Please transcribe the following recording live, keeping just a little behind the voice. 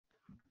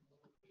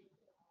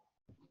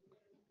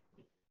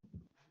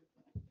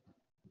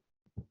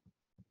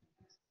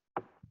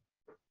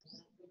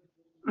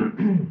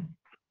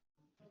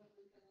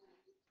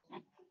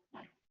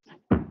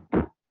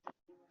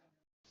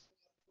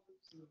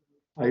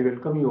I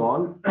welcome you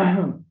all.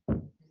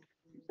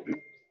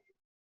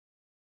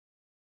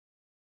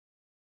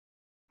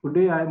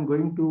 Today I am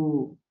going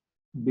to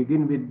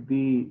begin with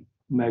the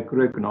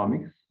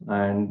macroeconomics,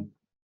 and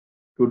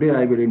today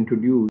I will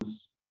introduce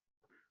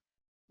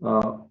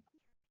uh,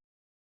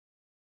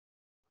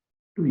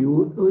 to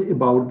you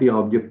about the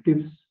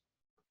objectives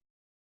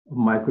of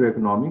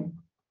macroeconomic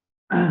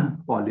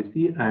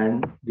policy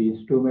and the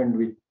instrument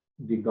which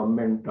the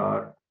government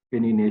or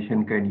any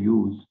nation can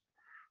use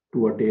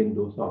to attain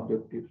those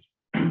objectives.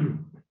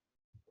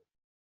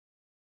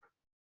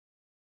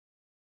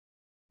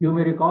 You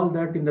may recall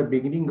that in the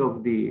beginning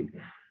of the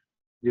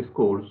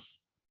discourse,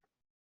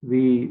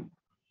 we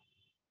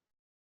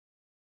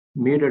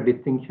made a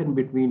distinction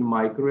between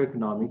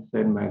microeconomics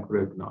and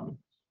macroeconomics.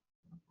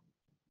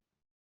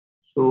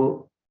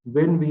 So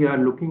when we are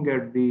looking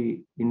at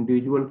the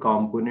individual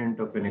component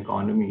of an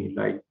economy,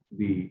 like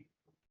the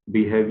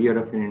behavior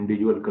of an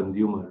individual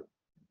consumer,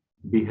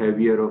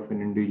 behavior of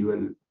an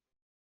individual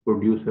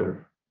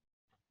producer,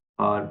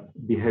 or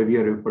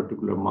behavior of a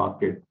particular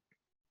market,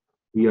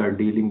 we are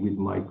dealing with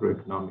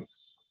microeconomics.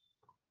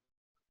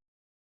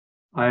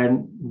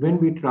 And when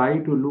we try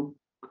to look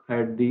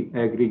at the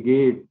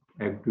aggregate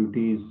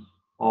activities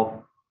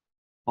of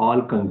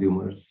all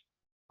consumers,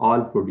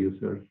 all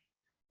producers,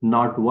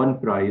 not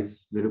one price,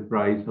 the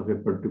price of a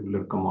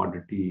particular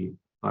commodity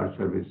or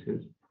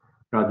services.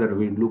 Rather,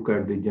 we look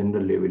at the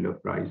general level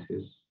of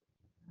prices.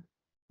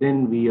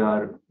 Then we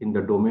are in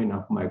the domain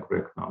of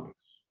macroeconomics.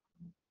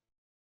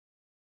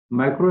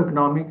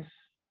 Macroeconomics,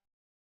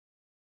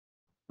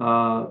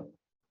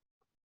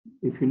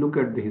 if you look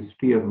at the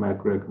history of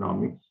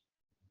macroeconomics,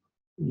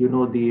 you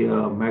know the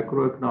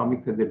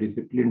macroeconomics as a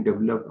discipline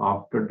developed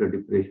after the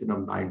depression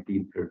of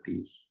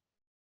 1930s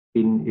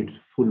in its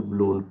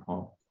full-blown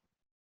form.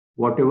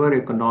 Whatever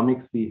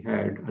economics we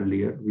had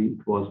earlier,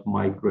 it was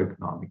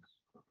microeconomics.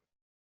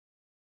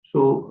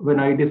 So when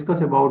I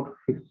discuss about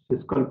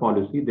fiscal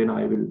policy, then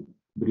I will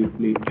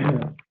briefly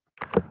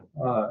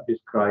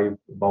describe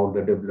about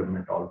the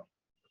development also.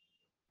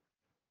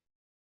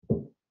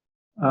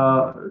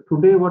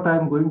 Today, what I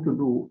am going to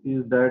do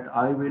is that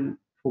I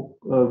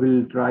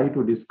will try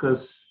to discuss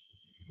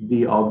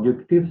the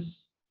objectives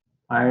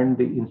and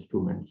the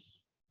instruments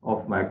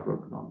of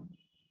macroeconomics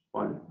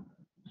policy,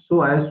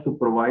 so as to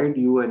provide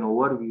you an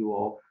overview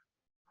of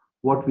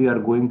what we are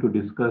going to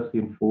discuss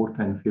in fourth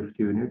and fifth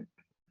unit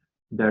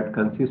that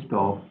consist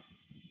of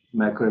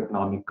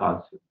macroeconomic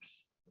concepts.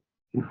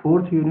 In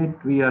fourth unit,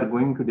 we are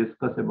going to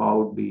discuss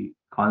about the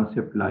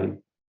concept like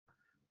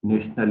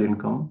national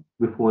income.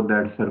 Before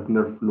that,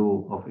 circular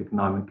flow of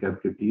economic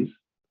activities.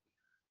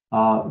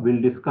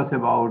 We'll discuss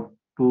about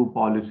two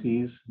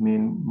policies,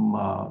 main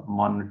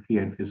monetary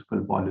and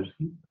fiscal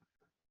policy.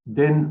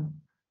 Then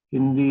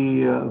in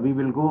the we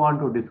will go on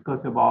to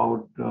discuss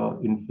about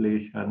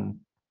inflation,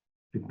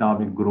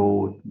 economic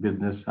growth,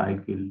 business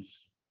cycles,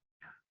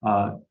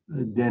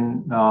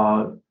 then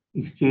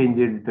exchange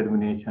rate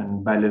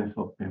determination, balance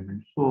of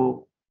payment.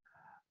 So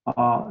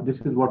this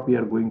is what we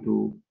are going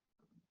to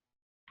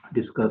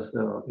discuss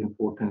in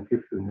fourth and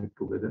fifth unit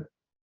together.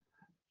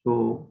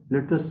 So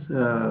let us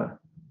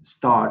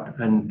start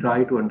and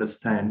try to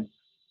understand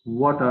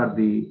what are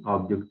the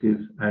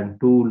objectives and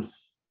tools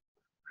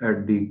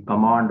at the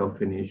command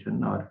of a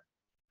nation are.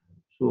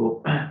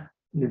 So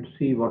let's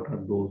see what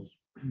are those.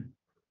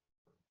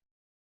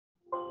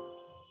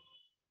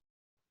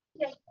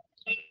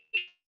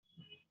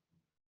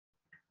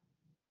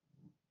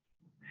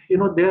 You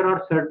know, there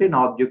are certain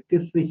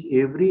objectives which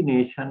every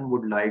nation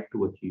would like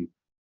to achieve.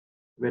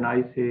 When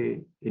I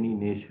say any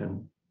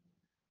nation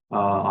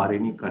or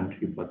any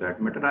country for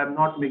that matter, I'm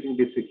not making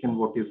distinction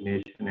what is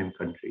nation and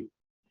country.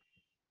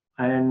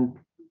 And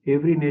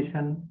every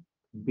nation,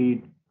 be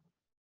it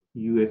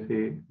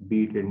USA,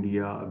 be it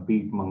India,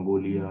 be it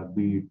Mongolia,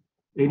 be it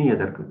any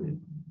other country,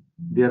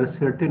 there are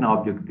certain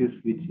objectives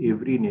which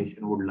every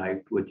nation would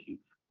like to achieve.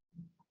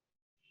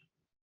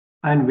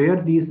 And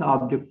where these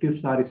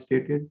objectives are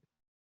stated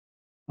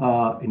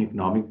in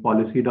economic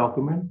policy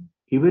document,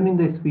 even in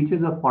the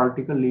speeches of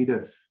political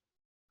leaders,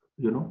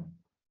 you know,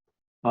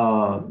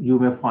 you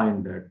may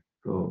find that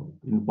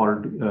in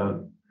politics.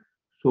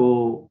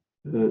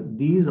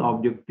 These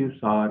objectives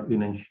are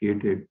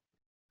enunciated.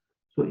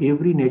 So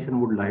every nation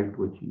would like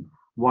to achieve.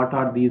 What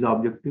are these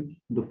objectives?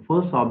 The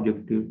first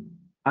objective,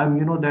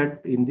 you know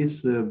that in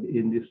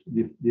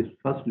this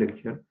first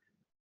lecture,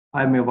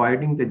 I'm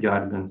avoiding the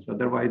jargons.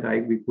 Otherwise,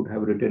 we could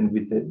have written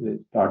with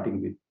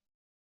starting with.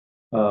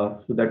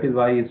 So that is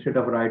why instead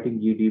of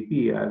writing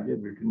GDP, I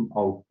have written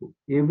output.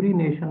 Every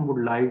nation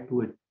would like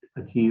to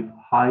achieve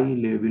high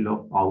level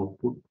of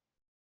output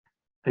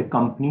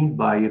accompanied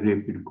by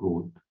rapid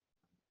growth.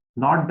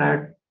 Not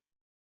that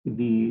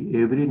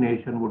every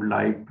nation would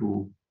like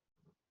to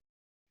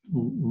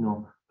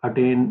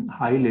attain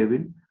high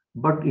level,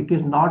 but it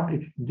is not,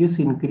 this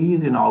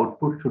increase in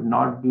output should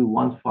not be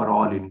once for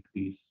all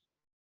increase.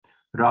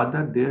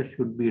 Rather, there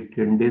should be a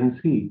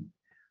tendency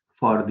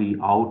for the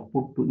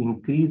output to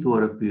increase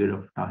over a period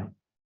of time.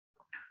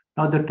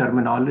 Now, the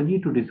terminology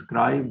to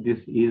describe this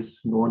is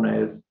known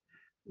as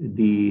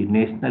the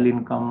national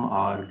income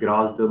or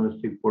gross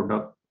domestic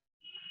product.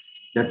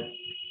 That,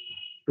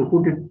 to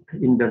put it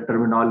in the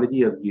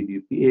terminology of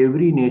GDP,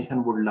 every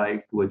nation would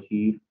like to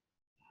achieve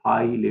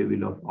high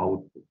level of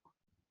output,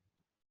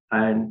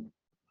 and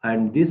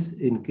this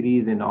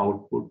increase in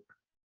output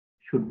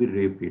should be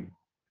rapid.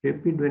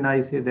 Rapid, when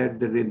I say that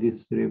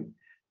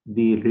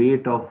the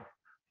rate of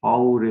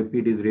how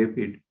rapid is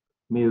rapid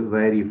may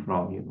vary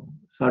from,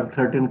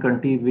 certain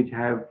countries which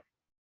have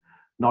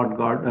not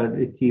got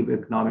achieved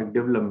economic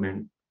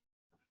development,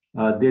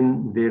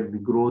 then their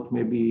growth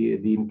may be,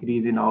 the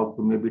increase in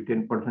output may be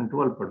 10%,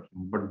 12%.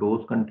 But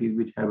those countries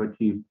which have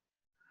achieved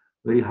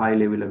very high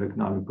level of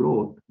economic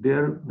growth,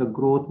 there the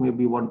growth may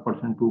be 1%,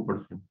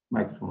 2%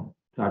 maximum,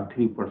 or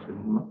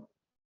 3%.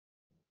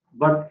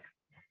 But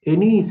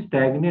any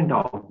stagnant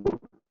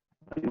output,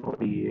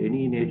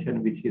 any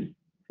nation which is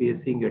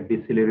facing a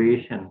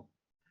deceleration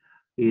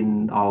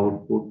in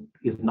output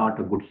is not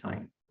a good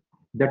sign.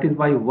 That is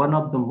why one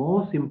of the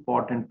most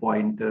important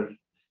pointers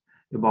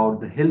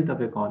about the health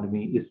of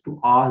economy is to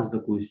ask the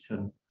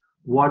question,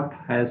 what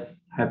has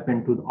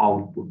happened to the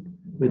output?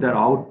 Whether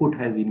output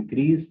has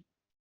increased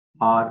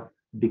or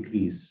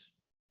decreased.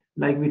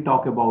 Like we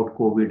talk about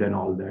COVID and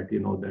all that,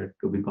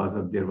 that because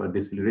of there was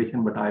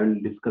deceleration, but I will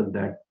discuss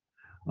that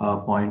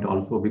point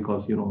also,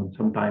 because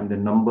sometimes the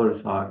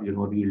numbers are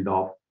reeled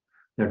off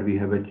that we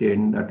have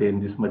attained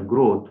this much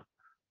growth,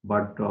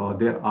 but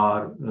there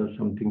are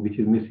something which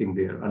is missing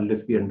there.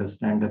 Unless we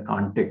understand the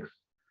context,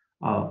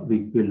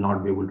 we will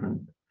not be able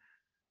to.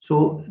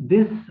 So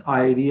this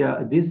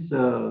idea, this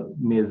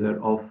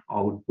measure of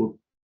output,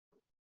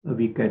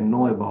 we can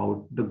know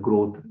about the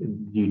growth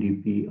in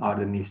GDP or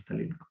the national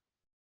income.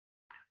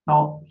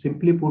 Now,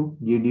 simply put,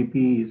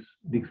 GDP is,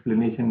 the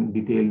explanation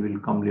detail will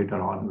come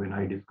later on when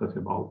I discuss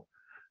about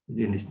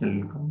the national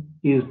income,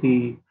 is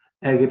the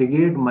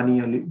aggregate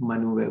money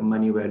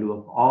value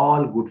of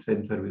all goods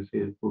and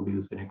services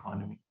produced in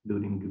economy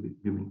during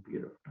given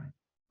period of time.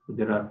 So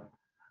there are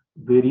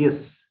various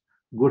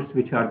goods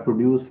which are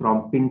produced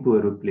from pin to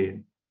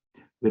aeroplane.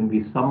 When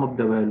we sum up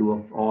the value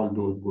of all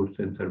those goods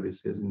and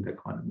services in the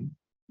economy,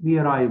 we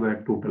arrive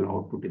at total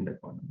output in the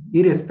economy,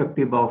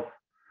 irrespective of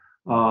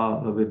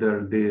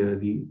whether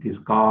this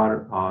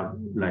car or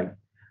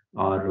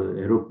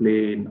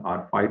aeroplane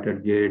or fighter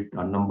jet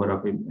or number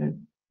of.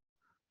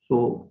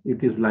 So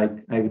it is like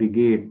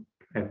aggregate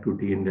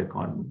activity in the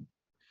economy.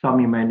 Some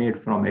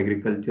emanate from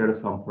agriculture,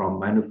 some from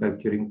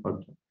manufacturing.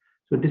 So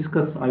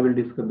I will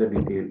discuss the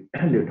detail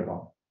later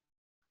on.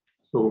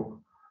 So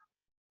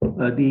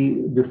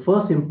the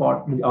first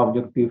important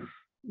objective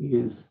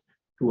is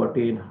to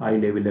attain high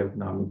level of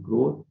economic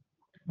growth,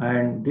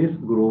 and this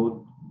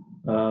growth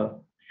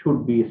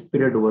should be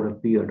spread over a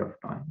period of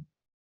time.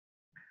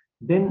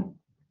 Then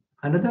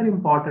another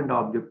important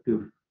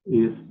objective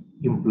is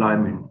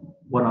employment.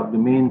 One of the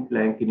main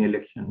plank in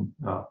election,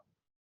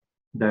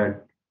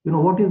 that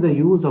what is the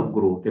use of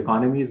growth?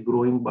 Economy is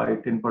growing by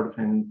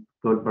 10%,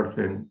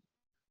 12%,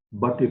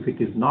 but if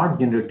it is not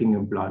generating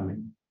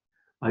employment,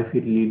 if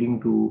it leading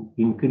to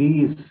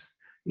increase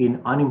in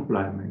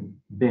unemployment,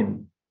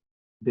 then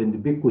the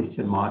big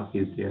question mark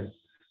is there,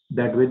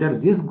 that whether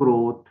this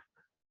growth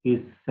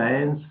is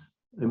science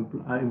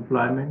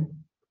employment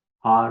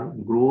or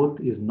growth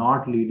is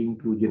not leading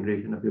to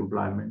generation of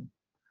employment,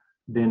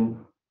 then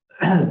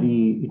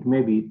it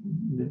may be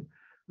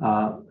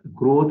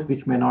growth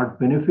which may not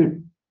benefit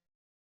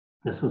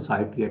the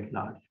society at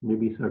large.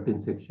 Maybe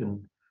certain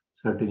section,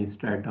 certain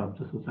strata of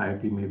the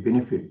society may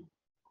benefit.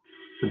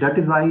 So that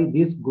is why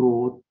this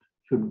growth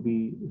should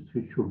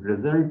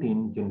result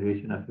in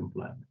generation of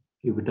employment.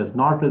 If it does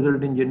not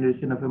result in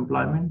generation of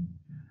employment,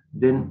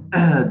 then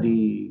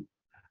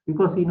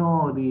because then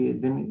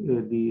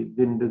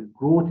the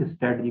growth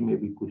strategy may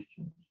be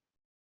questioned.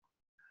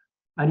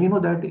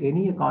 And that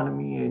any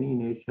economy, any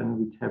nation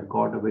which have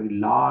got a very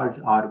large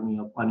army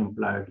of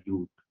unemployed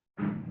youth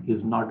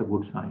is not a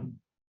good sign.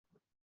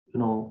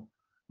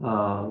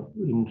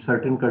 In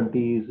certain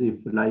countries,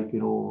 if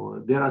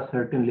there are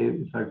certain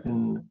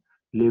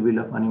level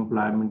of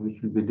unemployment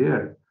which will be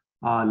there,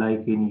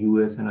 like in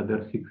US, another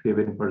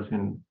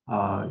 6-7%,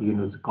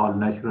 it's called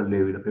natural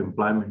level of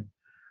employment,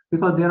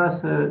 because there are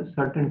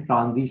certain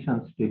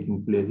transitions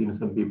taking place.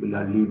 Some people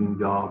are leaving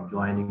job,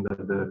 joining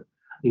other.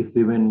 If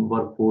women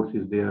workforce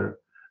is there,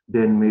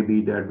 then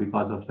maybe that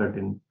because of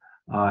certain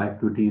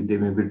activities they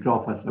may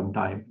withdraw for some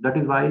time. That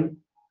is why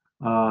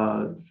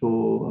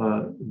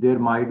there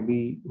might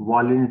be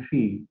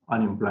voluntary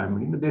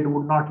unemployment. They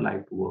would not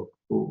like to work.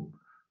 So,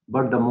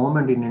 but the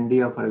moment in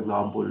India, for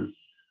example,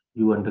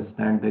 you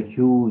understand the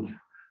huge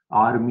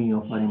army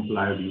of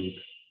unemployed youth.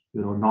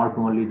 Not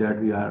only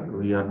that we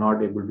are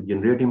not able to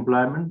generate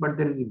employment, but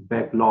there is a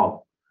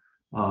backlog,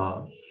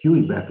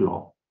 huge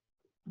backlog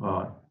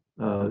of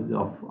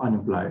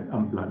unemployed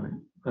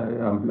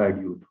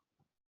youth.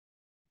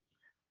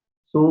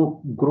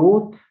 So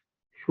growth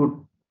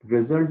should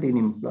result in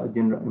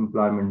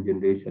employment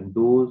generation.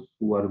 Those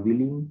who are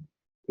willing,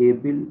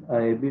 able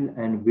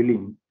and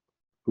willing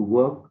to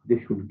work,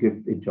 they should get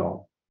a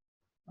job.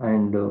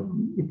 And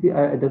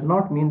it does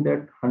not mean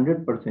that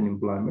 100%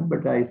 employment,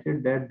 but I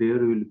said that there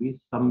will be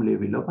some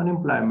level of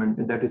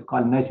unemployment that is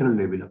called natural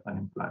level of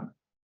unemployment.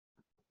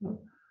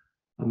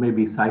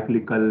 Maybe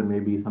cyclical,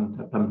 maybe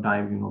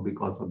sometime,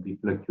 because of the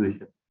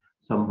fluctuation.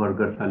 Some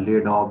workers are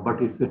laid off,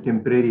 but it's a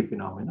temporary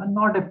phenomenon,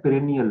 not a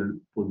perennial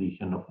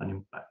position of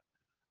unemployment.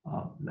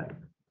 Like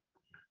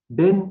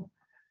then,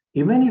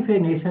 even if a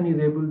nation is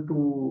able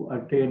to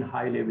attain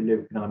high level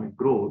of economic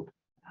growth,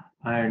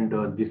 and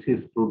this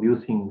is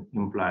producing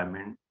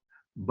employment,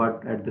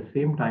 but at the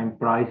same time,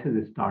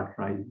 prices start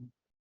rising.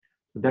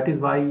 So that is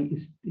why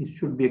it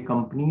should be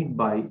accompanied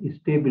by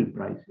stable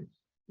prices.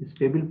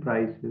 Stable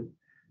prices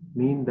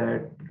mean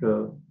that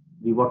the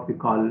what we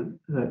call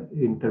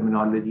in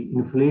terminology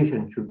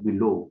inflation should be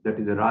low. That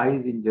is, a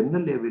rise in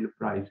general level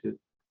prices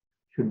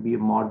should be a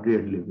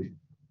moderate level.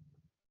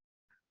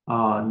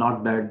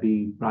 Not that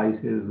the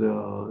prices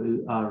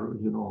are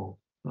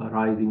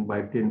rising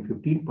by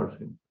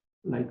 10-15%,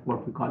 like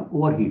what we call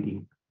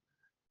overheating.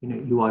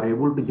 You are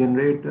able to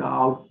generate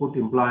output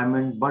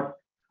employment, but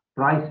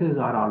prices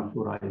are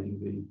also rising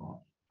very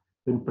fast.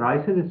 When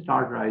prices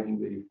start rising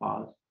very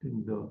fast,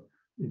 then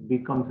it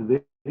becomes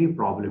very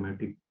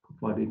problematic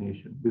for the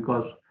nation,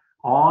 because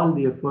all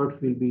the efforts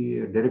will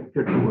be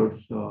directed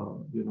towards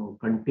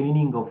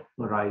containing of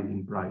the rise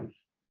in price.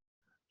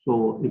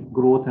 So if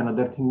growth and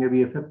other thing may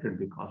be affected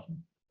because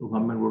the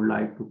government would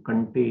like to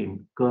curb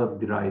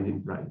the rise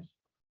in price.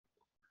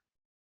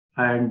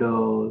 And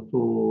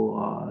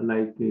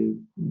like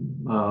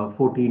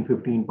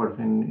 14-15%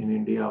 in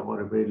India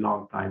for a very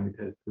long time it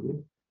has to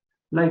be.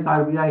 Like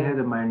RBI has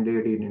a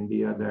mandate in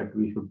India that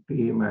we should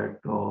aim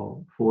at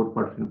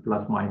 4%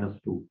 plus minus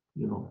 2,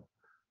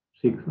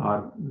 6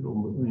 are,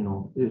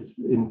 its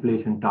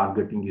inflation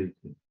targeting is.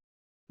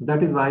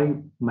 That is why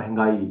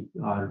Mahangai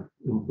or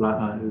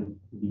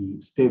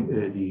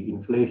the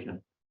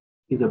inflation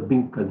is a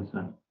big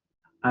concern.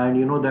 And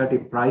you know that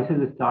if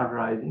prices start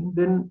rising,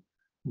 then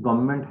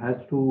government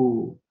has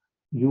to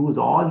use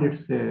all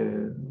its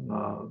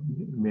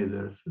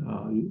measures,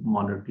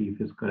 monetary,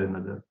 fiscal, and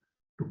other,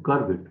 to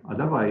curb it.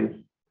 Otherwise,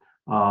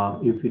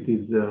 if it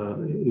is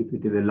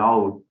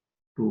allowed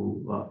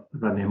to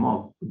run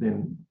amok,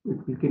 then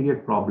it will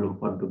create problem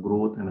for the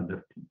growth and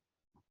other things.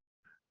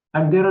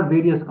 And there are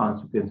various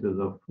consequences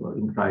of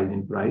rise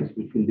in price,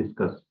 which we'll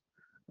discuss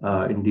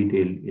in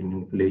detail in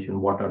inflation.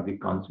 What are the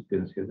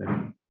consequences?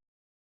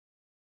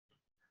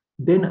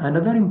 Then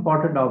another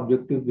important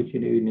objective which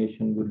any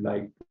nation would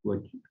like to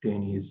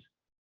attain is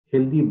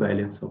healthy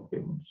balance of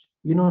payments.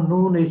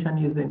 No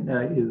nation lives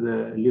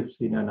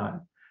in an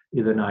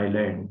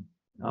island,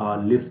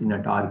 lives in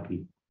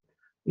autarky.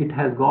 It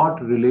has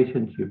got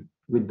relationship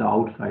with the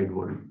outside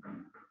world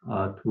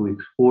through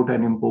export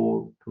and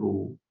import,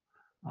 through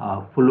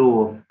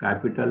flow of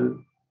capital.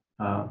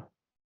 So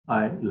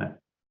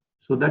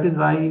that is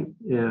why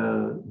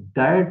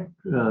that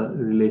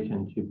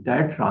relationship,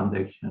 that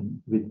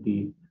transaction with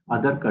the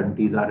other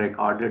countries are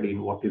recorded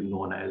in what is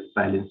known as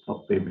balance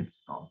of payments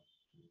now.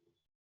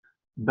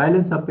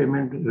 Balance of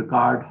payment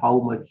record how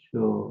much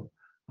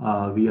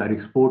we are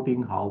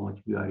exporting, how much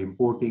we are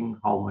importing,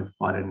 how much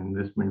foreign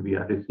investment we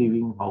are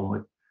receiving, how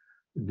much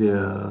we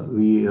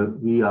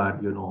are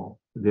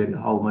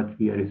how much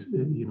we are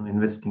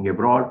investing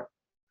abroad.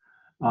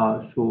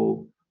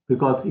 So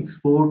because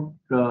export,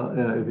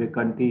 if a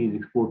country is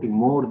exporting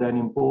more than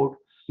import,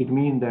 it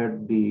means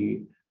that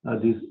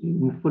this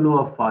inflow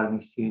of foreign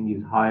exchange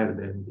is higher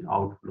than the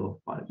outflow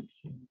of foreign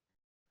exchange.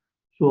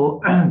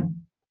 So,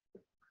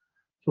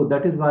 so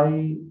that is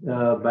why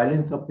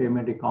balance of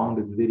payment account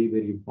is very,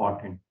 very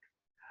important.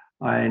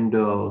 And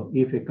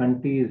if a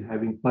country is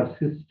having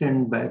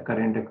persistent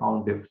current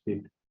account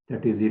deficit,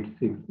 that is,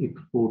 it's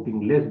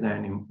exporting less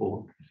than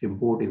import, its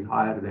import is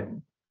higher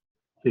than.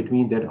 So it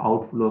means that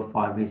outflow of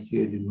foreign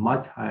exchange is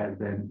much higher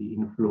than the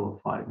inflow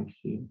of foreign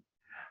exchange.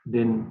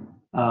 Then,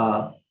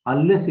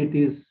 unless it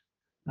is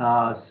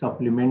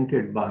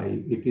supplemented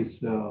by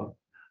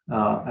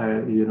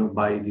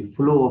by the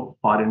flow of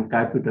foreign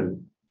capital,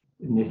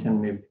 nation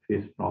may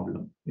face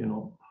problem.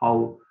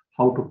 How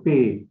to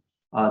pay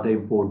the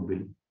import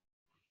bill.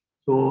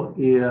 So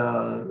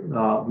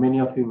many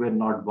of you were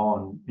not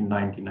born in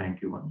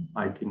 1991.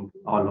 I think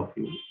all of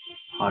you,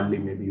 hardly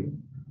maybe.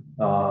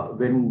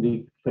 When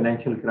the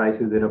financial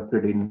crisis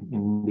erupted in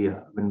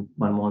India, when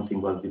Manmohan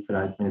Singh was the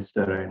finance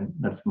minister and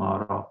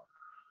Narasimha Rao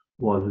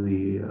was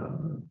the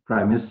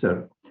prime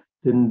minister,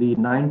 then the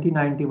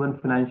 1991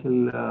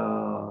 financial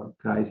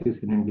crisis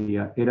in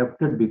India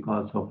erupted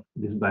because of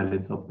this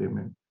balance of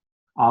payment.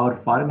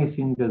 Our foreign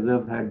exchange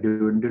reserve had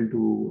dwindled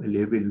to a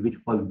level which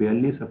was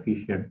barely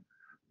sufficient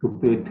to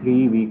pay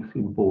 3 weeks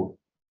import.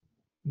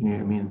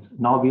 It means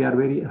now we are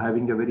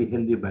having a very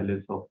healthy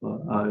balance of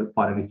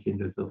foreign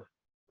exchange reserve.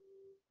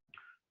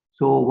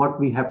 So what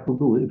we have to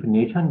do, if a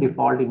nation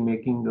default in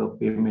making a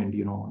payment,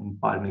 in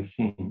foreign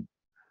exchange,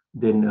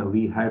 then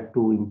we have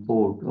to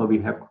import or we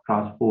have to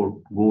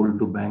transport gold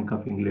to Bank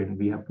of England.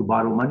 We have to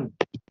borrow money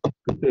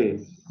to pay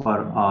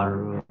for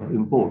our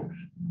imports.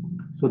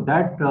 So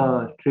that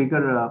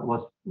trigger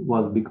was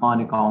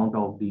on account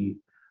of the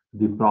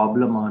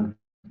problem on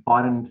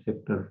foreign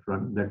sector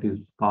front that is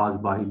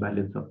caused by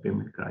balance of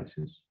payment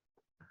crisis.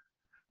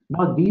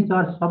 Now, these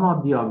are some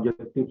of the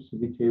objectives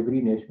which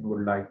every nation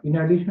would like. In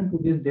addition to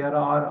this, there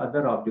are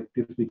other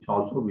objectives which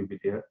also will be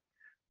there,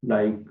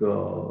 like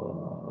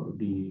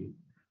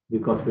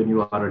because when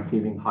you are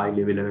achieving high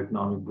level of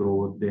economic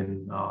growth,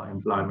 then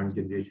employment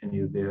generation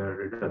is there,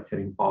 reduction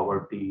in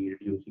poverty,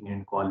 reducing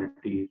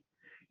inequality,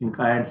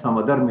 and some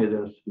other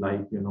measures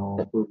like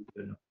food,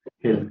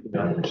 health,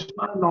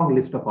 a long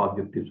list of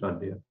objectives are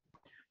there.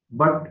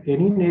 But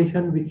any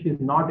nation which is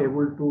not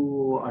able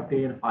to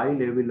attain high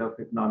level of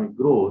economic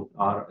growth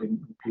or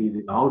increase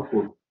in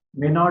output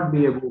may not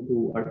be able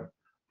to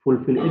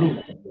fulfill any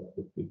of the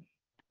objectives.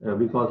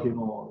 Because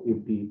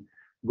if the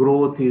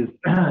growth is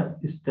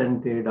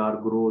stunted or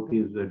growth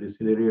is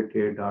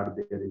decelerated or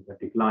there is a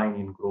decline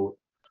in growth,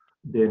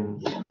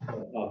 then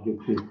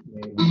objectives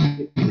may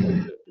be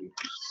achieved.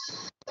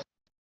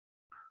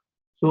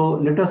 So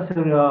let us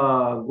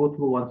go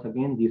through once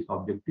again these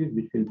objectives,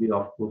 which will be,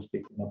 of course,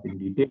 taken up in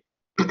detail.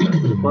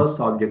 The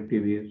first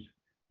objective is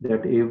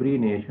that every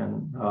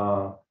nation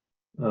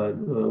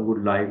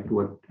would like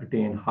to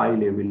attain high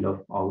level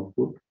of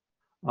output,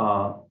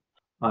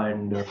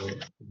 and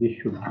this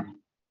should be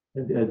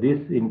this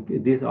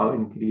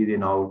increase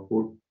in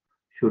output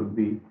should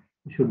be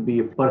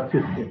a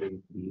persistent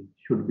increase,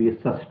 should be a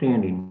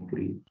sustained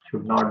increase,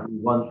 should not be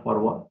once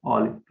for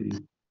all increase.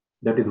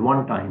 That is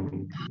one time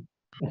increase.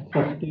 A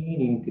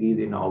sustained increase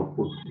in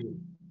output,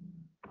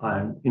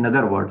 and in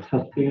other words,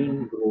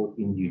 sustained growth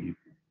in GDP.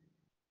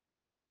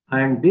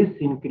 And this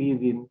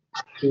increase in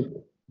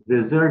should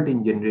result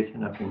in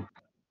generation of income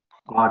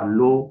or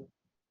low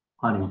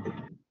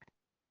unemployment.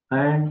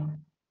 And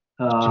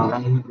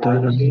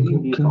while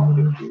attaining these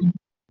objectives,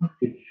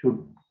 it should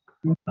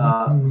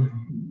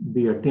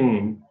be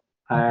attained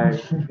at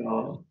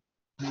somebody.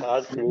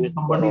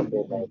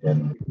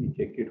 Let me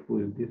check it. Who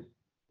is this?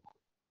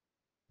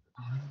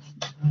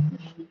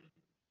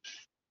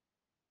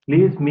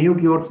 Please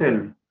mute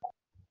yourself.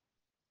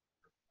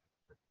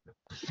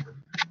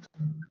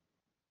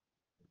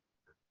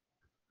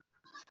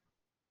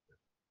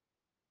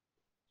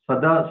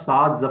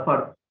 Saad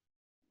Zafar.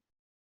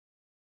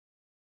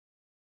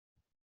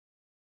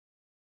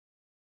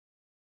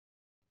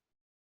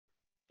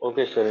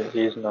 Okay, sir.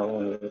 He is now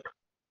on mute.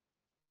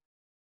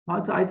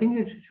 I think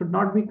it should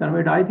not be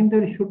conveyed. I think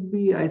there should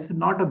be, it's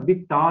not a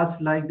big task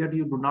like that.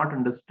 You do not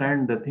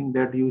understand the thing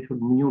that you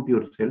should mute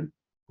yourself.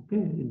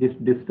 Okay, this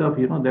stuff,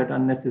 that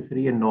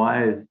unnecessary and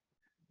noise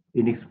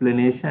in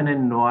explanation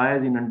and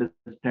noise in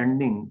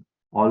understanding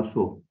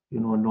also.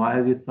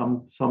 Noise is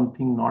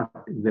something not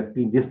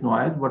exactly this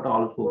noise, but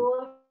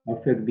also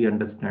affect the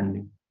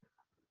understanding.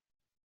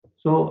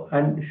 So,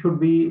 and should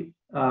be,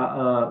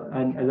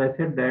 and as I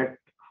said, that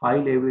high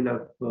level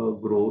of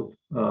growth,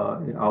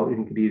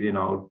 increase in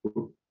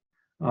output,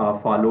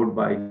 followed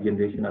by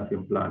generation of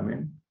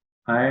employment,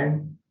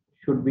 and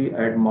should be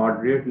at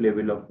moderate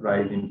level of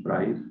rise in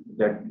price,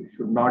 that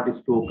should not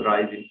stoke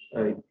rise in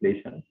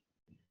inflation,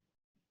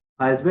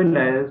 as well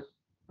as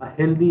a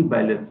healthy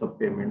balance of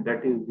payment.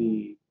 That is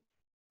the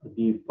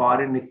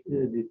foreign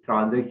the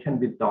transaction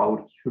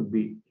without should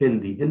be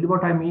healthy. Healthy,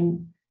 what I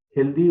mean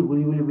healthy,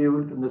 we will be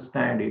able to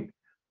understand it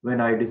when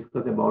I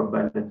discuss about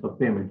balance of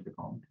payments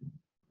accounting.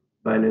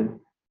 Balance,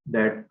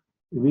 that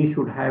we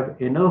should have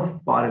enough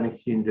foreign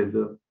exchange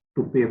reserve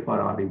to pay for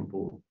our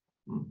import.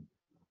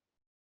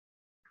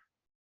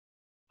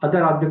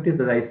 Other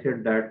objectives, as I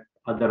said, that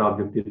other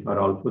objectives are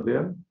also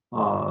there.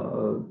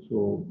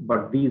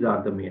 But these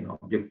are the main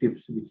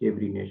objectives which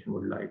every nation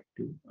would like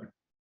to.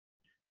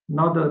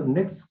 Now, the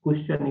next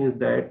question is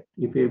that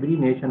if every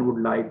nation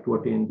would like to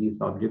attain these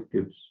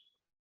objectives,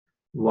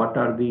 what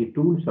are the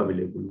tools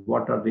available?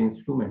 What are the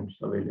instruments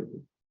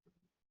available?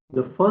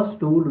 The first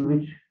tool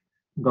which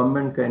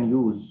government can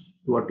use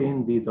to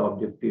attain these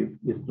objectives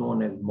is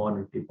known as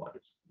monetary policy.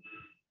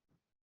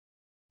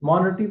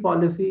 Monetary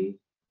policy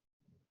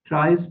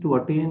tries to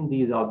attain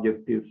these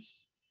objectives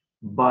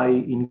by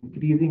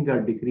increasing or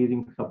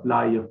decreasing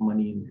supply of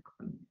money in the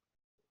economy.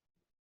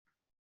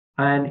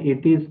 And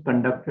it is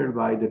conducted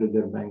by the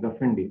Reserve Bank of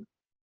India,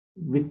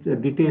 which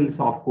details,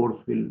 of course,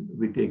 will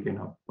be taken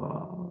up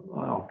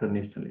after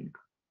national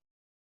income.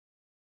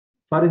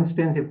 For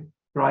instance, if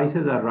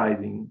prices are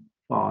rising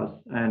fast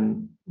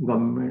and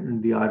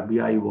government, the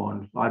RBI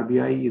wants,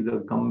 RBI is a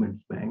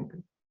government's bank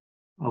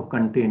of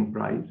contained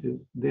prices,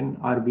 then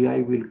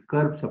RBI will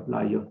curb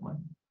supply of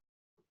money.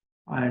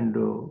 And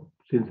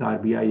since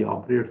RBI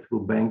operates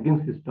through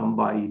banking system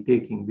by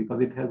taking, because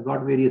it has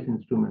got various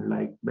instruments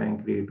like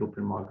bank rate,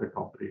 open market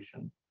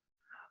operation,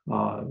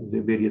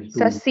 the various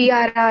tools. So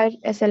CRR,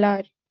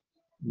 SLR.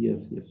 Yes.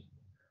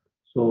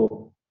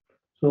 So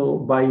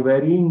by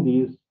varying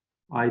these,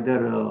 either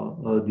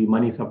the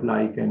money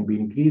supply can be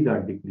increased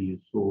or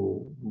decreased.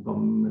 So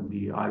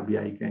the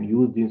RBI can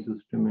use this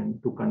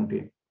instrument to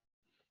contain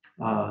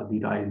the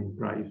rising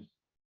price.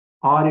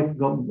 Or if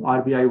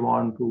RBI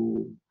want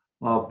to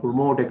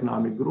promote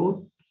economic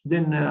growth,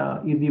 Then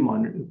easy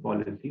monetary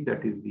policy,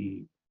 that is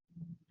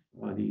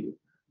uh, the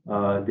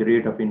the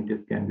rate of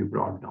interest can be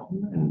brought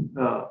down,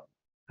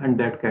 and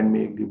that can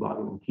make the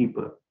borrowing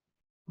cheaper,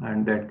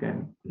 and that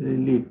can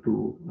lead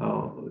to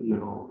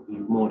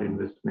more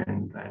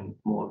investment and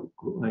more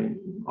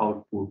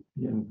output,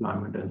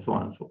 employment, and so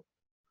on and so forth.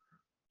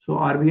 So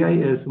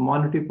RBI is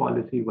monetary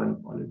policy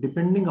one policy.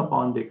 Depending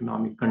upon the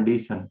economic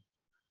condition,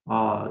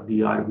 the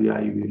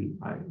RBI will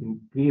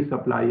increase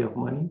supply of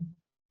money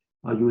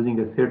using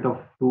a set of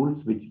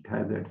tools which it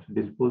has at its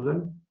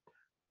disposal,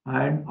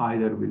 and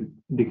either will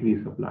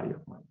decrease supply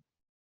of money.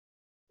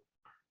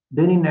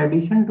 Then in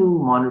addition to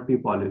monetary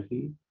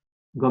policy,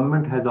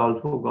 government has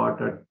also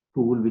got a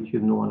tool which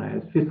is known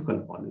as fiscal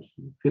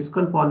policy.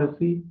 Fiscal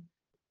policy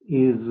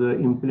is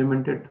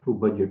implemented through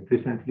budget.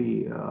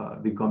 Recently,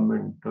 the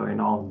government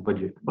announced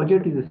budget.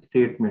 Budget is a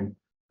statement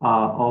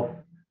of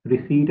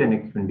receipt and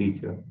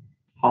expenditure,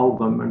 how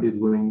government is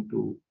going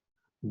to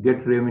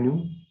get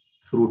revenue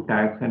through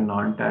tax and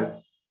non-tax,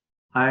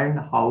 and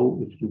how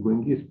it's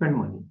going to spend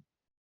money.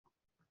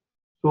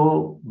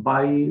 So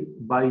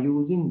by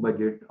using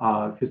budget,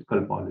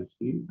 fiscal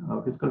policy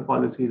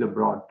is a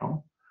broad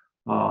term.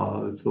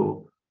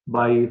 So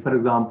by, for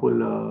example,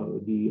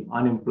 the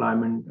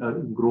unemployment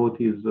growth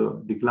is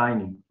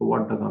declining. So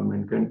what the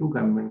government can do?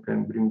 Government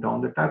can bring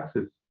down the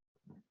taxes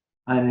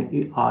and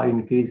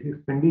increase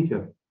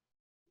expenditure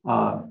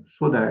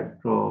so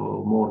that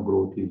more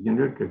growth is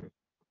generated.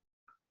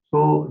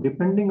 So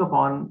depending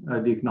upon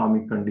the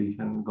economic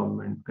condition,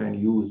 government can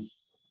use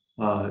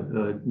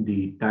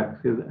the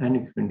taxes and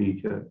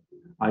expenditure.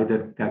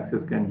 Either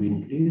taxes can be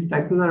increased.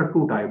 Taxes are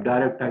two types: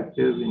 direct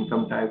taxes,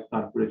 income tax,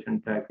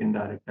 corporation tax;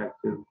 indirect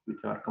taxes, which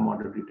are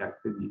commodity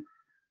taxes.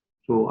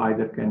 So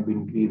either can be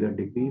increased or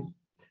decreased.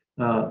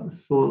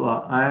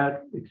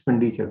 Our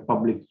expenditure,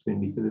 public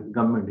expenditure, is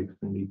government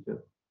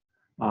expenditure,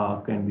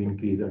 can be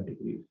increased or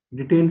decreased.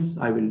 Details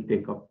I will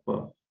take up.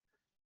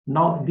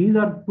 Now, these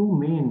are two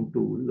main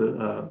tools,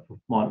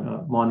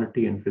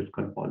 monetary and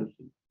fiscal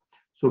policy.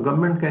 So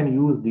government can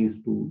use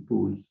these two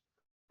tools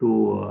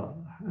to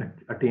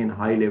attain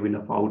high level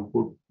of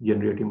output,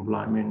 generate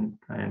employment,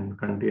 and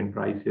contain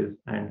prices,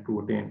 and to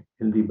attain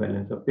healthy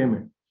balance of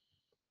payment.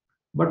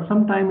 But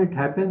sometimes it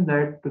happens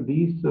that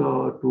these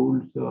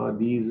tools,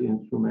 these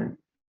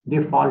instruments,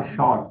 they fall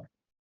short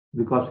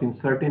because in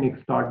certain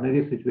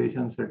extraordinary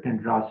situations, certain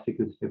drastic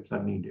steps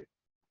are needed.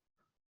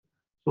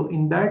 So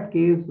in that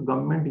case,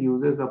 government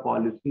uses a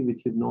policy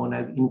which is known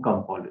as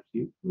income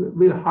policy.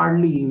 We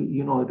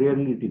hardly,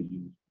 rarely it is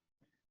used.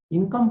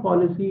 Income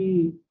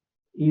policy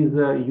is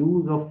a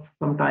use of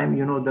sometime,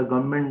 the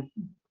government,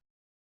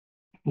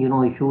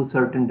 issues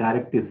certain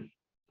directives,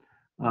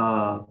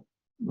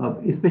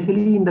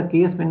 especially in the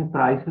case when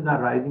prices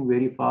are rising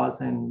very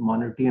fast and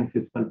monetary and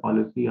fiscal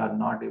policy are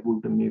not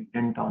able to make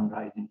dent on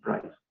rising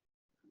price.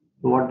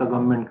 So what the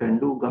government can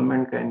do?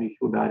 Government can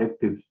issue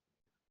directives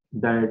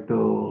that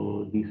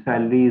the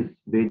salaries,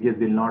 wages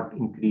will not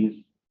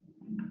increase,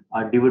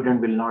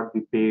 dividend will not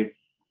be paid,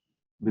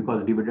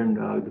 because dividend,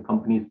 the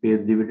companies pays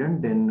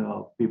dividend, then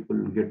people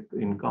get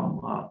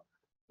income,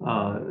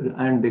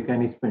 and they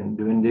can spend.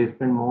 When they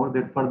spend more,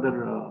 that further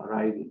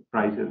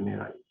prices may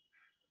rise.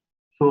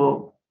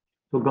 So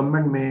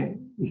government may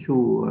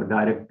issue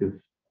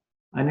directives,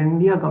 and in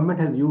India, government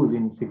has used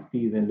in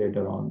 60s and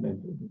later on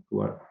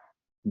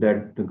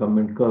that the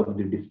government curbs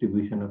the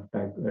distribution of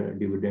tax,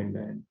 dividend,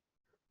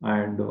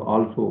 and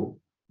also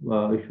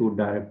issued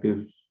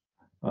directives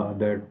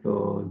that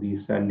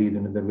the salaries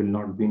and other will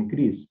not be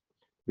increased,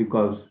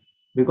 because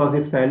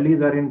if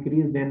salaries are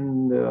increased,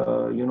 then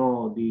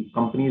the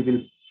companies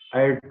will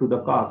add to the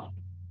cost.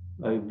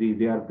 If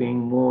they are paying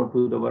more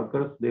to the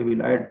workers, they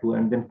will add to,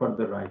 and then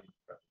further rise.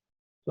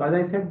 So as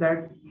I said,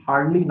 that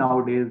hardly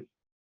nowadays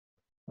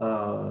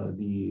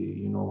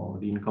the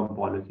income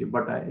policy,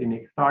 but in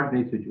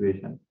extraordinary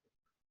situation,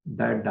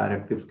 that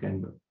directives can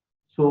be.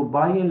 So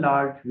by and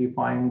large, we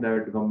find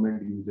that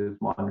government uses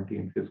monetary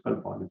and fiscal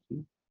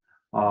policy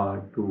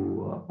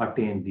to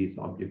attain these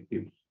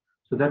objectives.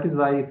 So that is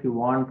why if you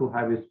want to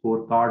have a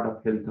scorecard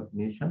of health of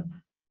nation,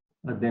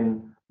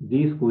 then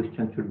these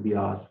questions should be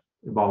asked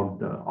about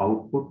the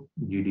output,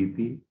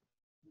 GDP,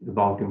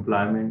 about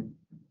employment,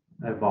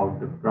 about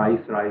the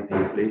price rise,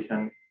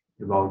 inflation,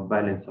 about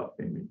balance of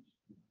payments.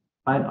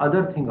 And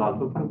other thing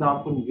also, for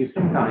example, in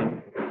recent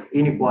time,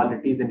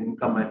 inequalities in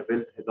income and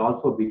wealth has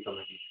also become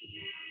an issue.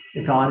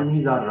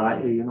 Economies are,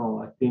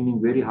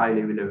 attaining very high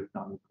level of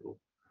economic growth,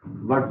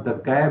 but the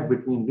gap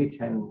between rich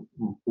and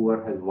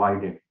poor has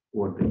widened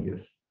over the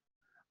years.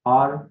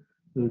 Or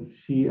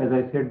see, as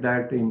I said,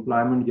 that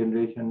employment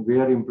generation,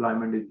 where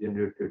employment is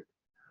generated,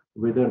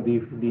 whether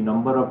the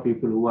number of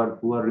people who are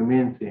poor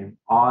remains same,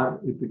 or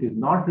if it is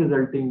not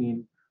resulting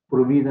in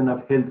provision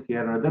of health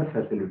care and other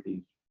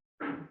facilities,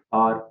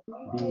 or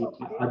the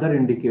other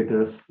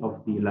indicators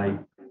of the life.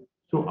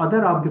 So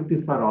other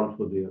objectives are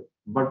also there,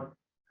 but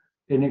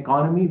an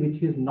economy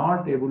which is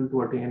not able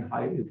to attain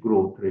high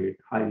growth rate,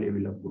 high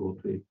level of growth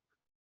rate,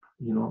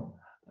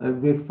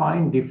 we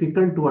find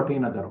difficult to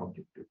attain other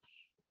objectives.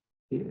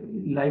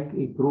 like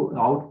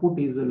output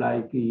is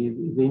like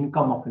is the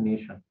income of a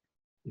nation.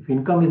 If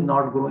income is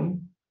not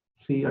growing,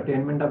 see,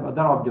 attainment of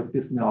other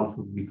objectives may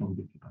also become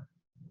difficult.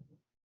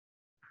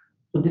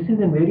 So this is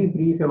a very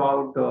brief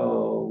about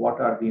what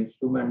are the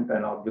instruments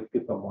and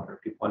objectives of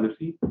monetary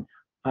policy,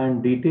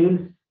 and details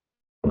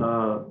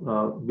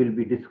will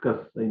be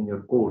discussed in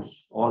your course.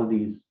 All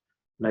these,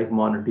 like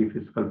monetary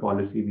fiscal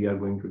policy, we are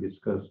going to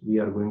discuss. We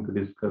are going to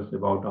discuss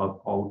about our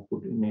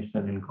output in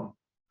national income,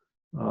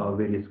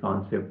 various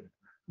concepts.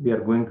 We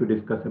are going to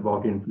discuss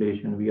about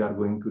inflation. We are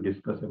going to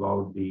discuss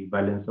about the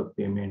balance of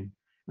payment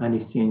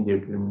and exchange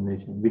rate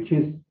determination, which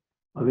is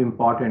an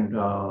important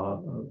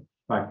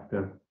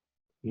factor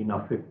in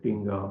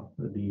affecting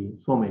the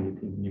so many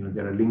things. You know,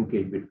 there are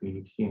linkage between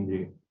exchange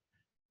rate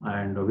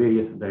and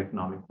various other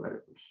economic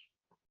variables.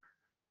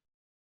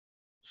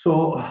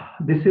 So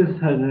this is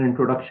an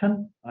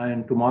introduction,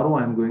 and tomorrow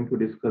I'm going to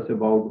discuss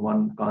about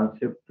one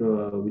concept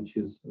which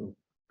is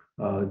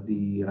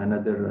the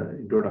another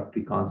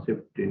introductory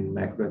concept in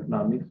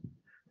macroeconomics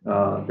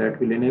that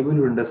will enable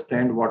you to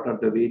understand what are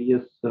the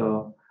various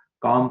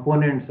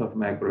components of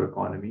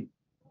macroeconomy,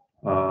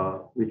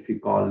 which we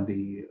call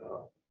the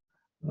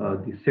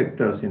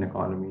sectors in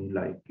economy,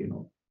 like, you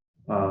know,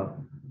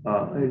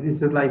 it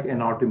is like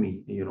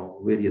anatomy, you know,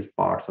 various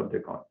parts of the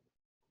economy.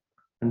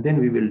 And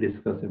then we will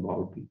discuss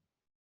about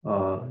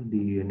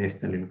the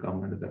national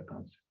income and other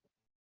concepts.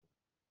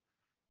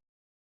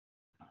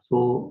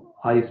 So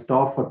I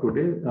stop for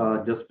today,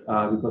 just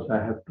because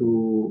I have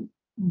to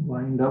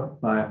wind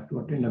up. I have to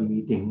attend a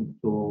meeting.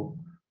 So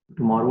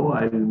tomorrow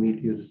I will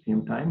meet you at the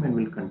same time and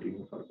we'll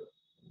continue further.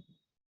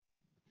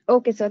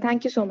 Okay, sir.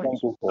 Thank you so much.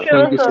 Thank you, sir.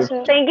 Sure, Thank you, sir.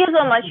 sir. Thank you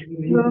so much.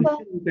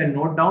 You can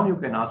note down, you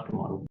can ask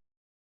tomorrow.